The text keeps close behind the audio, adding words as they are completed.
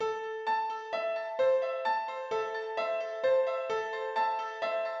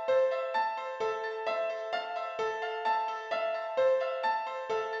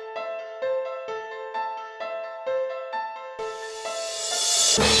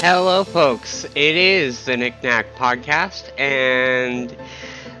Hello, folks. It is the Nicnacjak podcast, and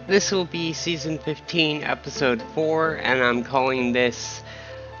this will be season 15, episode 4, and I'm calling this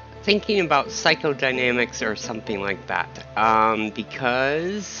Thinking About Psychodynamics or something like that.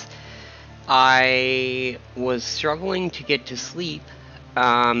 Because I was struggling to get to sleep,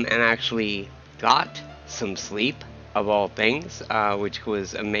 and actually got some sleep, of all things, which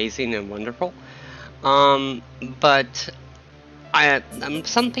was amazing and wonderful. But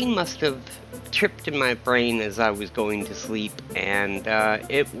something must have tripped in my brain as I was going to sleep, and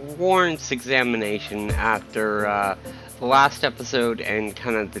it warrants examination after the last episode and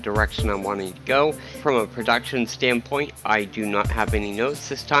kind of the direction I'm wanting to go. From a production standpoint, I do not have any notes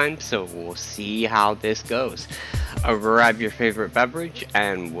this time, so we'll see how this goes. Grab your favorite beverage,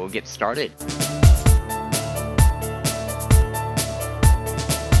 and we'll get started.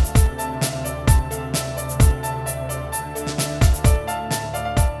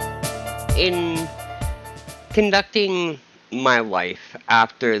 In conducting my life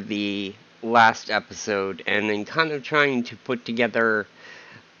after the last episode and in kind of trying to put together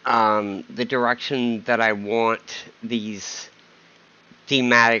the direction that I want these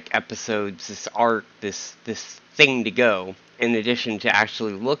thematic episodes, this arc, this thing to go, in addition to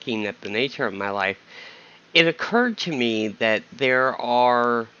actually looking at the nature of my life, it occurred to me that there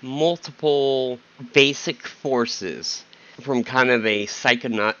are multiple basic forces from kind of a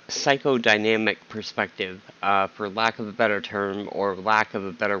psychodynamic perspective, for lack of a better term or lack of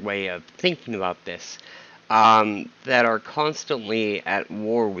a better way of thinking about this, that are constantly at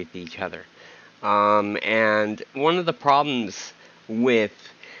war with each other. And one of the problems with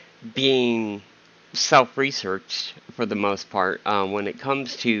being self-researched, for the most part, when it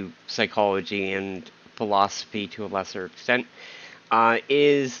comes to psychology and philosophy to a lesser extent,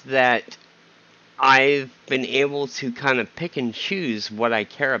 is that I've been able to kind of pick and choose what I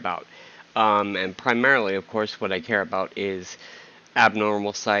care about. And primarily, of course, what I care about is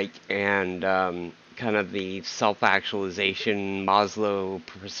abnormal psych and kind of the self-actualization Maslow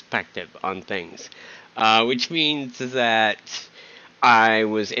perspective on things. Which means that I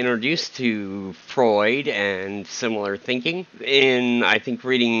was introduced to Freud and similar thinking in, I think,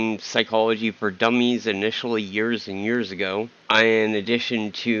 reading Psychology for Dummies initially years and years ago, in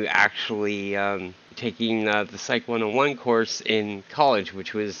addition to actually taking the Psych 101 course in college,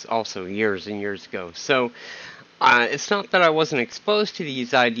 which was also years and years ago. So it's not that I wasn't exposed to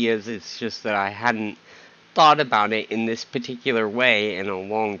these ideas, it's just that I hadn't thought about it in this particular way in a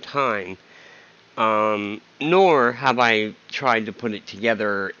long time. Nor have I tried to put it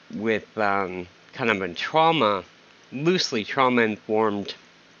together with kind of a loosely trauma-informed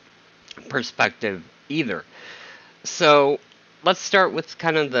perspective either. So let's start with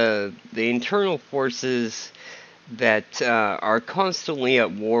kind of the internal forces that are constantly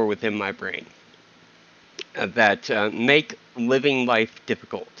at war within my brain, that make living life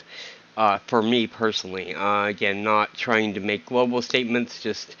difficult for me personally. Again, not trying to make global statements,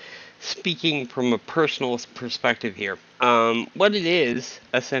 just speaking from a personal perspective here. What it is,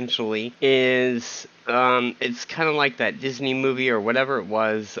 essentially, is it's kind of like that Disney movie or whatever it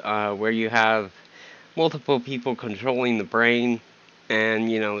was, where you have multiple people controlling the brain, and,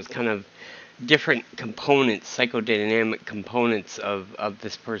 it's kind of different components, psychodynamic components of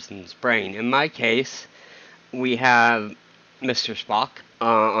this person's brain. In my case, we have Mr. Spock,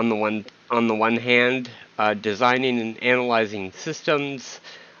 on the one hand, designing and analyzing systems,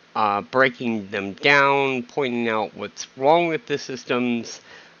 breaking them down, pointing out what's wrong with the systems,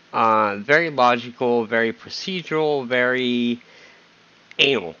 very logical, very procedural, very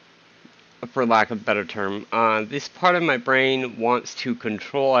anal, for lack of a better term. This part of my brain wants to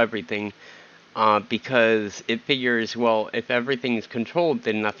control everything, because it figures, well, if everything is controlled,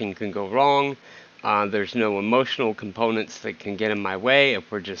 then nothing can go wrong. There's no emotional components that can get in my way if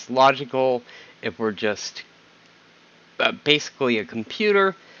we're just logical, if we're just basically a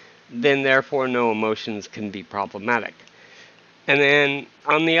computer, then therefore no emotions can be problematic. And then,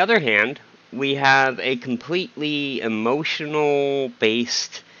 on the other hand, we have a completely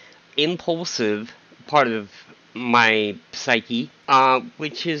emotional-based, impulsive part of my psyche,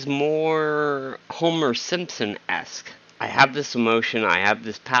 which is more Homer Simpson-esque. I have this emotion, I have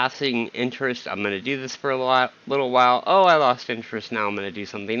this passing interest, I'm going to do this for a little while, oh, I lost interest, now I'm going to do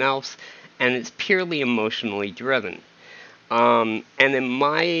something else, and it's purely emotionally driven. And in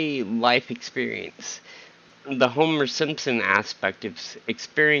my life experience, the Homer Simpson aspect of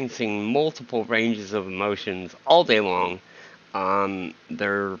experiencing multiple ranges of emotions all day long,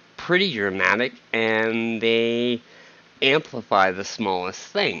 they're pretty dramatic, and they amplify the smallest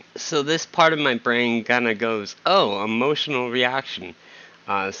thing. So this part of my brain kind of goes, oh, emotional reaction.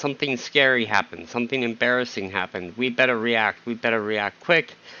 Something scary happened, something embarrassing happened. We better react. We better react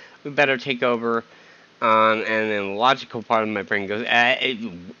quick. We better take over. And then the logical part of my brain goes,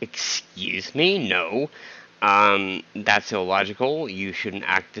 excuse me, no. That's illogical. You shouldn't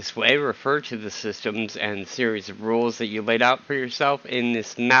act this way. Refer to the systems and series of rules that you laid out for yourself in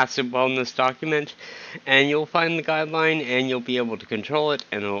this massive wellness document, and you'll find the guideline, and you'll be able to control it,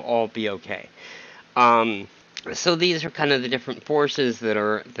 and it'll all be okay. So these are kind of the different forces that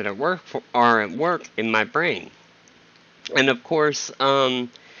are at work in my brain, and of course, when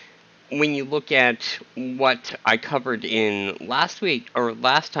you look at what I covered in last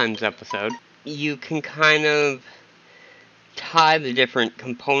time's episode, you can kind of tie the different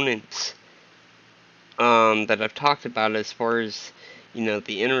components that I've talked about as far as,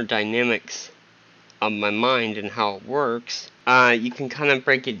 the inner dynamics of my mind and how it works. You can kind of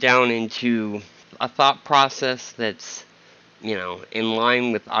break it down into a thought process that's, in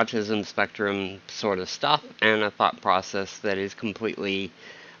line with autism spectrum sort of stuff, and a thought process that is completely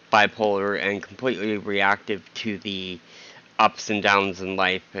bipolar and completely reactive to the ups and downs in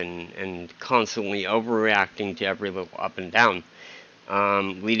life, and constantly overreacting to every little up and down,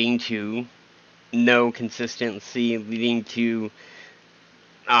 leading to no consistency, leading to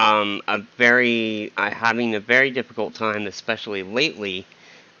having a very difficult time, especially lately,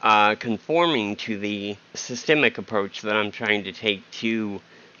 conforming to the systemic approach that I'm trying to take to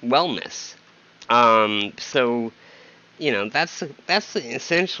wellness. So that's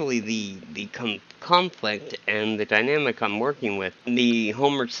essentially the conflict and the dynamic I'm working with. The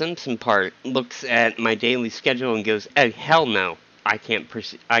Homer Simpson part looks at my daily schedule and goes, "Oh, hell no, I can't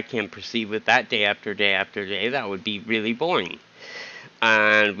proceed with that day after day after day. That would be really boring."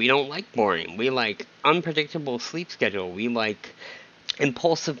 And we don't like boring. We like unpredictable sleep schedule. We like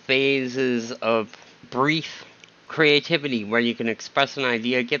impulsive phases of brief creativity where you can express an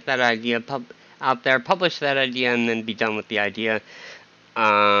idea, get that idea out there, publish that idea, and then be done with the idea,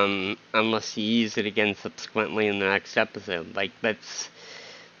 unless you use it again subsequently in the next episode. Like, that's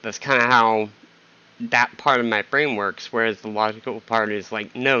kind of how that part of my brain works, whereas the logical part is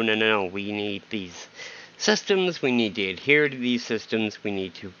like, no, we need these systems, we need to adhere to these systems, we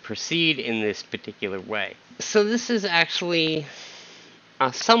need to proceed in this particular way. So this is actually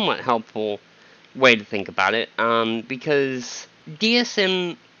a somewhat helpful way to think about it, because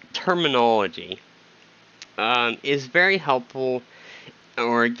DSM terminology is very helpful,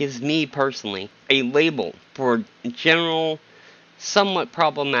 or it gives me personally a label for general, somewhat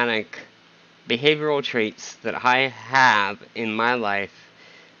problematic behavioral traits that I have in my life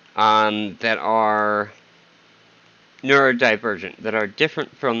that are neurodivergent, that are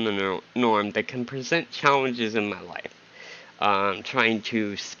different from the norm, that can present challenges in my life. Trying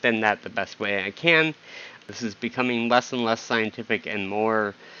to spin that the best way I can. This is becoming less and less scientific and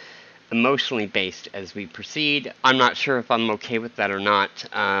more emotionally based as we proceed. I'm not sure if I'm okay with that or not.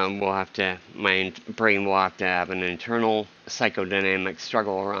 My brain will have to have an internal psychodynamic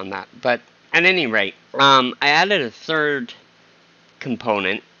struggle around that. But at any rate, I added a third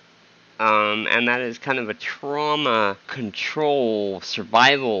component, and that is kind of a trauma control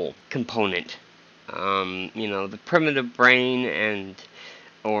survival component. The primitive brain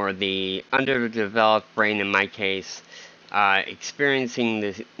or the underdeveloped brain in my case, experiencing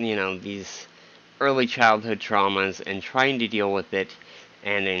these early childhood traumas and trying to deal with it,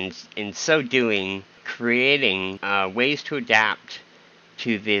 and in so doing, creating ways to adapt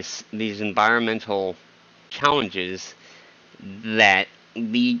to these environmental challenges that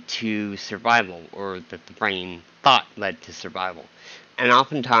lead to survival, or that the brain thought led to survival. And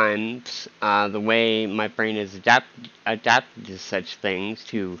oftentimes, the way my brain is adapted to such things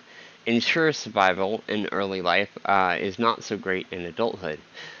to ensure survival in early life is not so great in adulthood.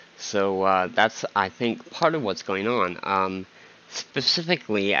 So that's, I think, part of what's going on,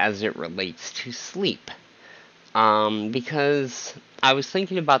 specifically as it relates to sleep. Because I was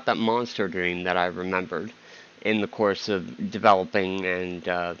thinking about that monster dream that I remembered in the course of developing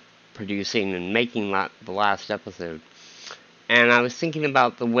and producing and making the last episode. And I was thinking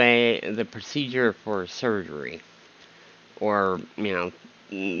about the procedure for surgery, or,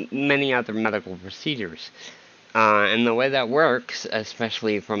 many other medical procedures. And the way that works,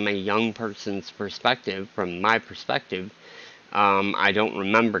 especially from a young person's perspective, from my perspective, I don't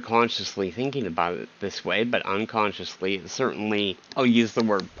remember consciously thinking about it this way, but unconsciously, certainly, I'll use the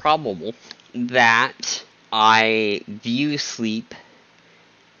word probable, that I view sleep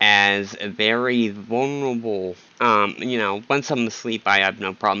as a very vulnerable, once I'm asleep, I have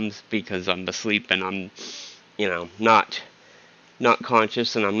no problems because I'm asleep and I'm, not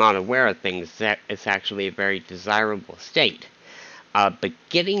conscious and I'm not aware of things. It's actually a very desirable state. But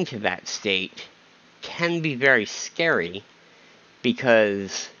getting to that state can be very scary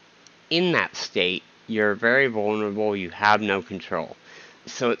because in that state, you're very vulnerable, you have no control.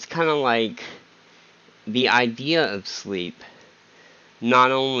 So it's kind of like the idea of sleep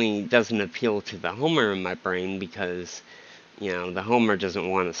not only doesn't appeal to the Homer in my brain because, the Homer doesn't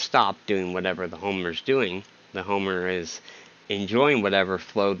want to stop doing whatever the Homer's doing. The Homer is enjoying whatever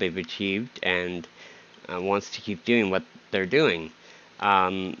flow they've achieved and wants to keep doing what they're doing.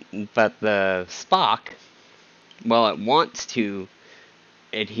 But the Spock, well, it wants to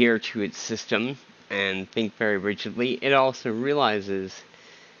adhere to its system and think very rigidly. It also realizes,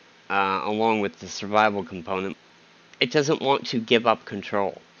 along with the survival component, it doesn't want to give up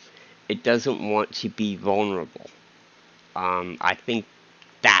control. It doesn't want to be vulnerable. I think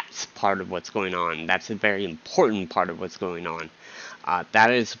that's part of what's going on. That's a very important part of what's going on.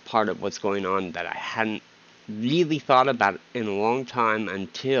 That is part of what's going on that I hadn't really thought about in a long time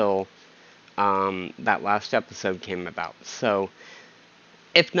until that last episode came about. So,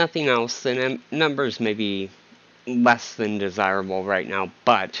 if nothing else, the numbers may be less than desirable right now,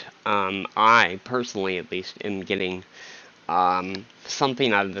 but I personally, at least, am getting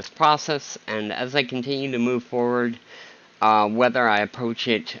something out of this process, and as I continue to move forward, whether I approach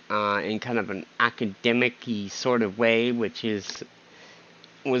it in kind of an academic-y sort of way, which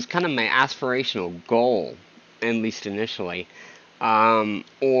was kind of my aspirational goal, at least initially,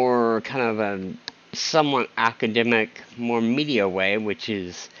 or kind of a somewhat academic, more media way, which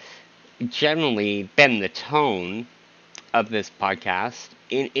is generally been the tone of this podcast.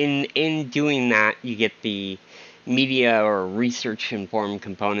 In doing that, you get the media or research informed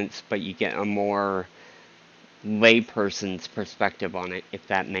components, but you get a more layperson's perspective on it, if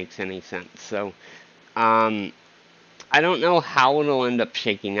that makes any sense. So, I don't know how it'll end up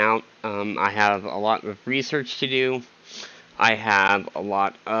shaking out. I have a lot of research to do. I have a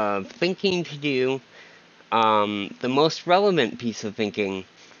lot of thinking to do. The most relevant piece of thinking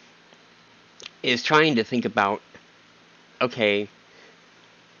is trying to think about, okay,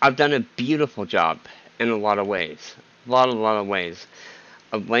 I've done a beautiful job in a lot of ways. A lot of ways.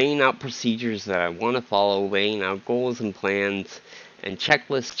 Of laying out procedures that I want to follow, laying out goals and plans, and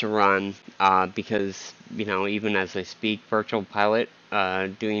checklists to run, because, even as I speak, virtual pilot,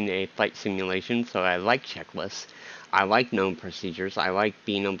 doing a flight simulation, so I like checklists. I like known procedures. I like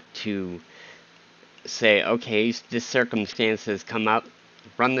being able to say, okay, this circumstance has come up,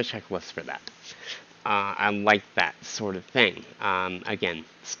 run the checklist for that. I like that sort of thing. Again,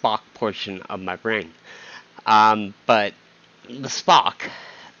 Spock portion of my brain. But the Spock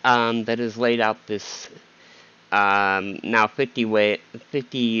that has laid out this now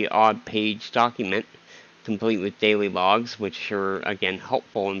 50 odd page document, complete with daily logs, which are again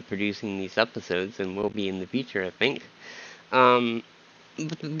helpful in producing these episodes and will be in the future, I think.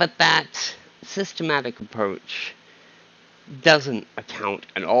 But that systematic approach doesn't account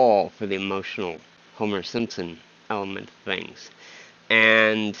at all for the emotional Homer Simpson element of things.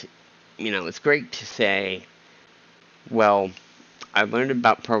 And, it's great to say, well, I learned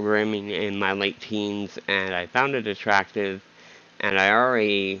about programming in my late teens, and I found it attractive, and I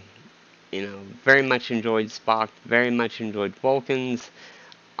already, very much enjoyed Spock, very much enjoyed Vulcans.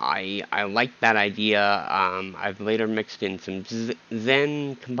 I like that idea. I've later mixed in some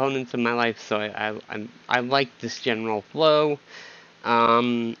Zen components in my life, so I like this general flow.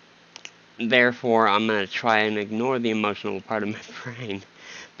 Therefore, I'm going to try and ignore the emotional part of my brain.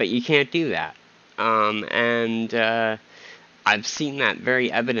 But you can't do that. And I've seen that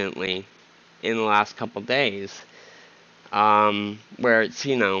very evidently in the last couple days, where it's,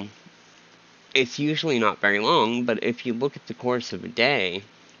 it's usually not very long, but if you look at the course of a day,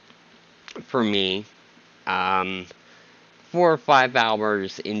 for me, 4 or 5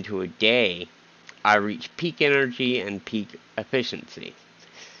 hours into a day, I reach peak energy and peak efficiency.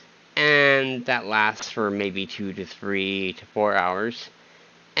 And that lasts for maybe 2 to 3 to 4 hours,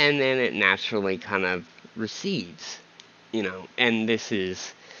 and then it naturally kind of recedes, and this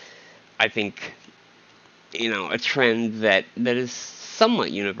is, I think, a trend that is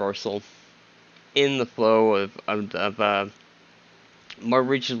somewhat universal in the flow of a more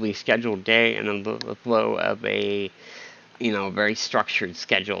rigidly scheduled day and in the flow of a, very structured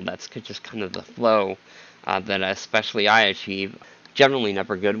schedule. That's just kind of the flow that especially I achieve. Generally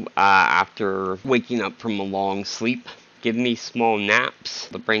never good after waking up from a long sleep. Give me small naps.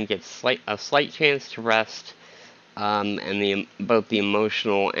 The brain gets a slight chance to rest, and both the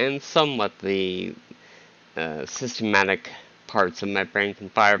emotional and somewhat the systematic parts of my brain can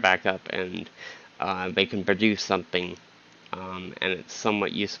fire back up, and they can produce something, and it's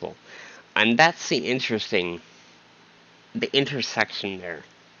somewhat useful. And that's the interesting the intersection there.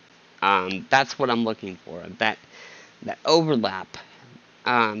 That's what I'm looking for. That overlap,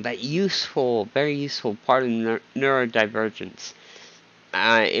 that useful, very useful part of neurodivergence,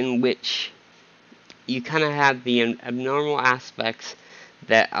 in which you kind of have the abnormal aspects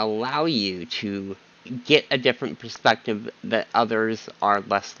that allow you to get a different perspective that others are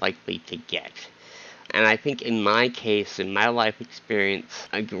less likely to get. And I think in my case, in my life experience,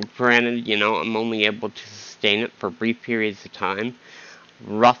 granted, I'm only able to sustain it for brief periods of time,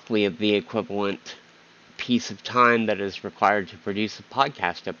 roughly the equivalent piece of time that is required to produce a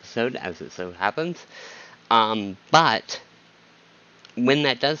podcast episode, as it so happens. But when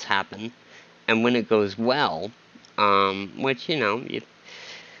that does happen, and when it goes well, which,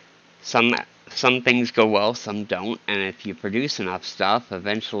 some things go well, some don't, and if you produce enough stuff,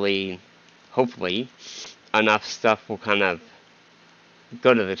 eventually, hopefully, enough stuff will kind of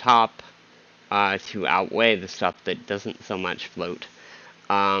go to the top to outweigh the stuff that doesn't so much float.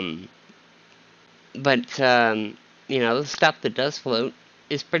 But the stuff that does float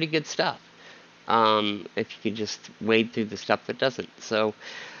is pretty good stuff. If you could just wade through the stuff that doesn't. So,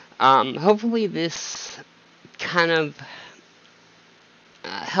 hopefully this kind of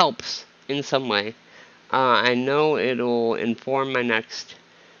helps in some way. I know it'll inform my next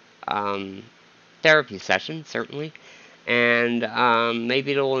therapy session, certainly. And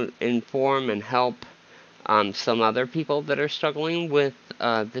maybe it'll inform and help some other people that are struggling with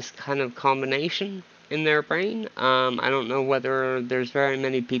this kind of combination in their brain. I don't know whether there's very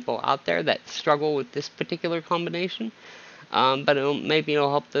many people out there that struggle with this particular combination, but maybe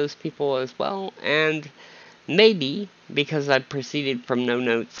it'll help those people as well. And maybe, because I proceeded from no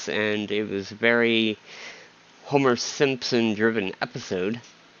notes and it was a very Homer Simpson driven episode,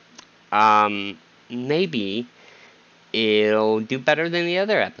 maybe it'll do better than the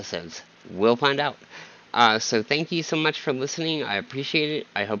other episodes. We'll find out. So thank you so much for listening. I appreciate it.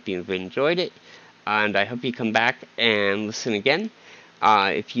 I hope you've enjoyed it. And I hope you come back and listen again.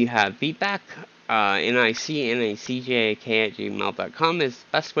 If you have feedback, nicnacjak@gmail.com is the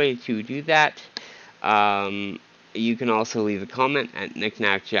best way to do that. You can also leave a comment at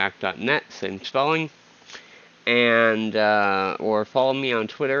nicnacjak.net, same spelling. And, or follow me on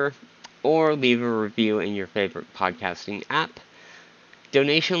Twitter, or leave a review in your favorite podcasting app.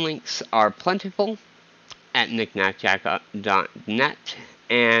 Donation links are plentiful at nicnacjak.net,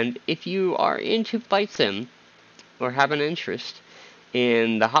 and if you are into flight sim, or have an interest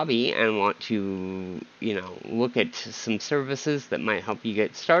in the hobby and want to, look at some services that might help you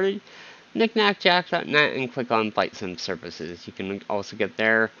get started, nicnacjak.net and click on flight sim services. You can also get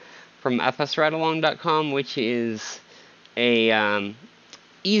there from fsridealong.com, which is a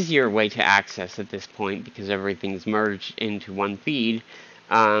easier way to access at this point because everything's merged into one feed.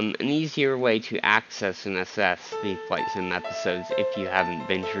 An easier way to access and assess the flight sim episodes if you haven't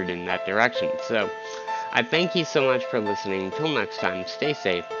ventured in that direction. So, I thank you so much for listening. Until next time, stay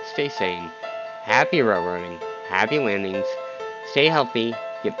safe, stay sane, happy railroading, happy landings, stay healthy,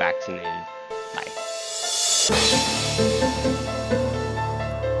 get vaccinated. Bye.